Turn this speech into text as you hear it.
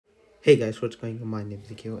Hey guys, what's going on? My name is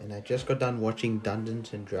Nikhil, and I just got done watching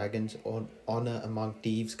Dungeons and Dragons on Honor Among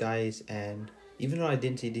Thieves, guys. And even though I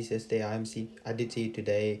didn't see this yesterday, I did see it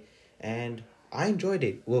today, and I enjoyed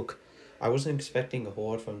it. Look, I wasn't expecting a whole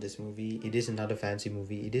lot from this movie. It is another fancy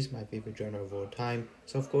movie. It is my favorite genre of all time,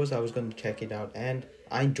 so of course I was going to check it out, and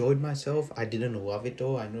I enjoyed myself. I didn't love it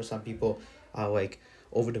though. I know some people are like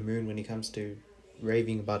over the moon when it comes to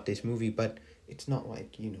raving about this movie, but it's not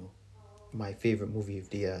like my favorite movie of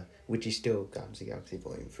the year, which is still Guardians of the Galaxy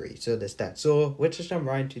Volume 3. So there's that. So let's just jump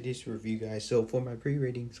right into this review, guys. So for my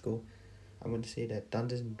pre-rating score, I'm going to say that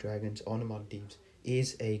Dungeons and Dragons On Among Thieves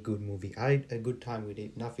is a good movie. I had a good time with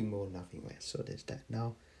it, nothing more, nothing less. So there's that.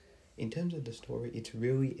 Now, in terms of the story, it's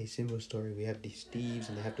really a simple story. We have these thieves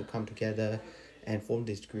and they have to come together and form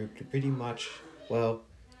this group to pretty much, well,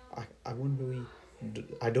 I won't really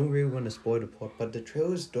I don't really want to spoil the plot, but the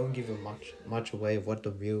trailers don't give a much away of what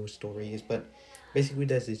the real story is. But basically,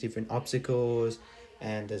 there's these different obstacles,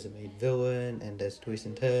 and there's a main villain, and there's twists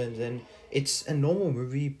and turns, and it's a normal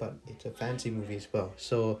movie, but it's a fancy movie as well.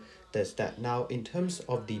 So there's that. Now, in terms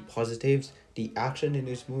of the positives, the action in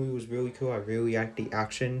this movie was really cool. I really liked the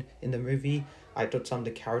action in the movie. I thought some of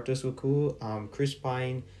the characters were cool. Chris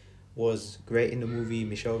Pine was great in the movie.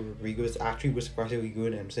 Michelle Rodriguez actually was surprisingly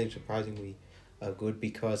good. I'm saying surprisingly good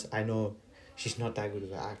because I know she's not that good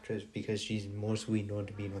of an actress because she's mostly known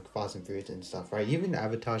to be in like Fast and Furious and stuff, right? Even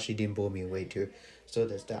Avatar, she didn't blow me away too. So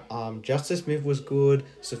there's that. Justice Smith was good.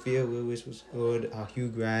 Sophia Lewis was good. Hugh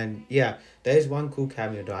Grant. Yeah, there is one cool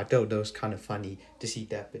cameo though. I thought that was kind of funny to see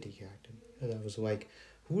that particular actor. Because I was like,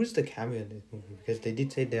 who's the cameo in this movie? Because they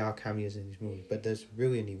did say there are cameos in this movie, but there's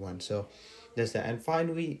really only one. So there's that. And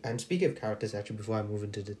finally, and speaking of characters, actually, before I move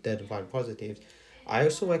into the divine positives, I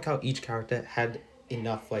also like how each character had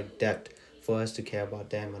enough like depth for us to care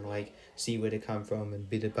about them and like see where they come from and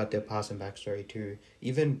bit about their past and backstory too.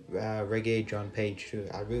 Even Reggae John Page too.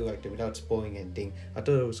 I really liked it without spoiling anything. I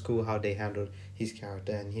thought it was cool how they handled his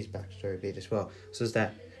character and his backstory a bit as well. So it's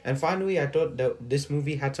that. And finally, I thought that this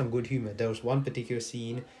movie had some good humor. There was one particular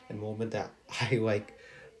scene and moment that I like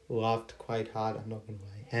laughed quite hard. I'm not gonna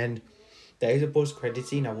lie. And there is a post credit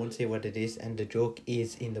scene. I won't say what it is, and the joke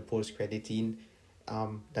is in the post credit scene.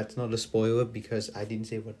 That's not a spoiler because I didn't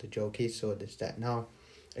say what the joke is, so there's that. Now,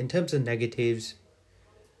 in terms of negatives,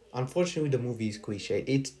 unfortunately, the movie is cliche.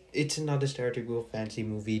 It's another stereotypical fancy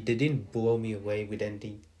movie. They didn't blow me away with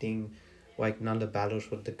anything. Like none of the battles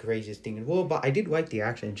were the craziest thing in the world, but I did like the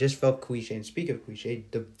action. It just felt cliche. And speak of cliche,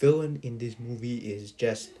 the villain in this movie is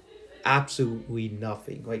just absolutely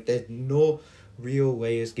nothing. Like there's no real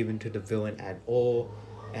layers given to the villain at all,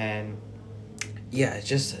 and yeah, it's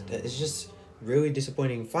just really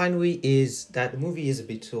disappointing. Finally, is that the movie is a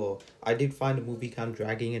bit slow. I did find the movie kind of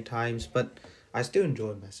dragging at times, but I still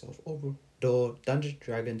enjoyed myself. Overall, Dungeons and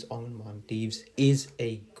Dragons On Among Thieves is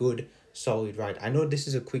a good, solid ride. I know this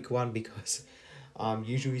is a quick one because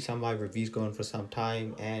usually some of my reviews go on for some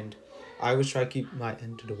time, and I always try to keep my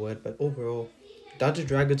end to the word, but overall, Dungeons and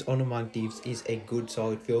Dragons On Among Thieves is a good,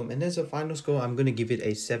 solid film, and as a final score, I'm gonna give it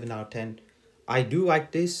a 7 out of 10. I do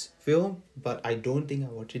like this film, but I don't think I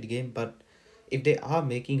watch it again. But if they are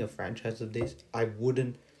making a franchise of this, I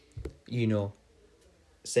wouldn't, you know,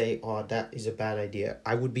 say, oh, that is a bad idea.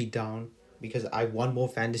 I would be down because I want more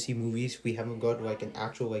fantasy movies. We haven't got like an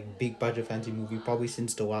actual like big budget fantasy movie probably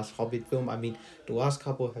since the last Hobbit film. I mean, the last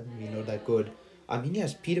couple haven't been that good. I mean,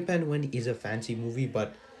 yes, Peter Pan when is a fancy movie,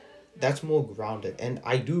 but that's more grounded, and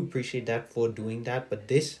I do appreciate that for doing that. But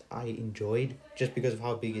this I enjoyed just because of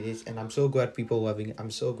how big it is, and I'm so glad people are loving it. I'm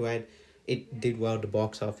so glad it did well at the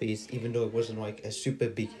box office, even though it wasn't like a super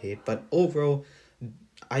big hit. But overall,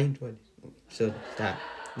 I enjoyed this movie. So that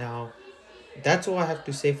now that's all I have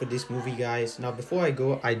to say for this movie, guys. Now, before I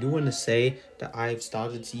go, I do want to say that I've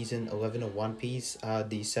started season 11 of One Piece,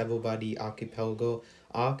 the Seven Body Archipelago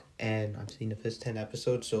arc, and I've seen the first 10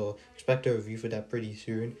 episodes, so expect a review for that pretty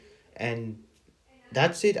soon. And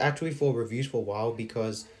that's it actually for reviews for a while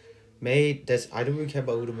because May, there's I don't really care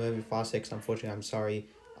about Little Mermaid Fast X, unfortunately, I'm sorry.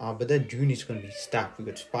 But then June is going to be stacked. We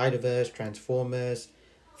got Spider-Verse, Transformers,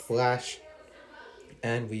 Flash,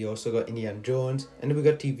 and we also got Indiana Jones, and then we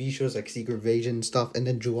got TV shows like Secret Invasion and stuff, and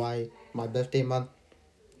then July, my birthday month,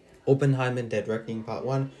 Oppenheimer Dead Reckoning Part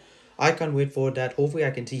 1. I can't wait for that. Hopefully I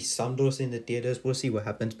can see some those in the theaters. We'll see what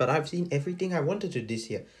happens. But I've seen everything I wanted to this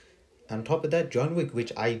year. On top of that, John Wick,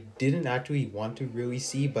 which I didn't actually want to really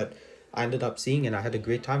see, but I ended up seeing and I had a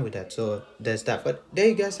great time with that. So there's that. But there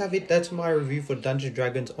you guys have it. That's my review for Dungeons and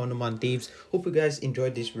Dragons On Among Thieves. Hope you guys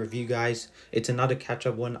enjoyed this review, guys. It's another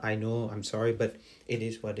catch-up one. I know, I'm sorry, but it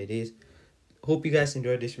is what it is. hope you guys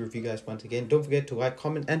enjoyed this review, guys. Once again, don't forget to like,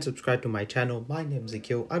 comment, and subscribe to my channel. My name is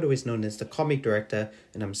Akil, otherwise known as the Comic Director,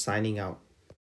 and I'm signing out.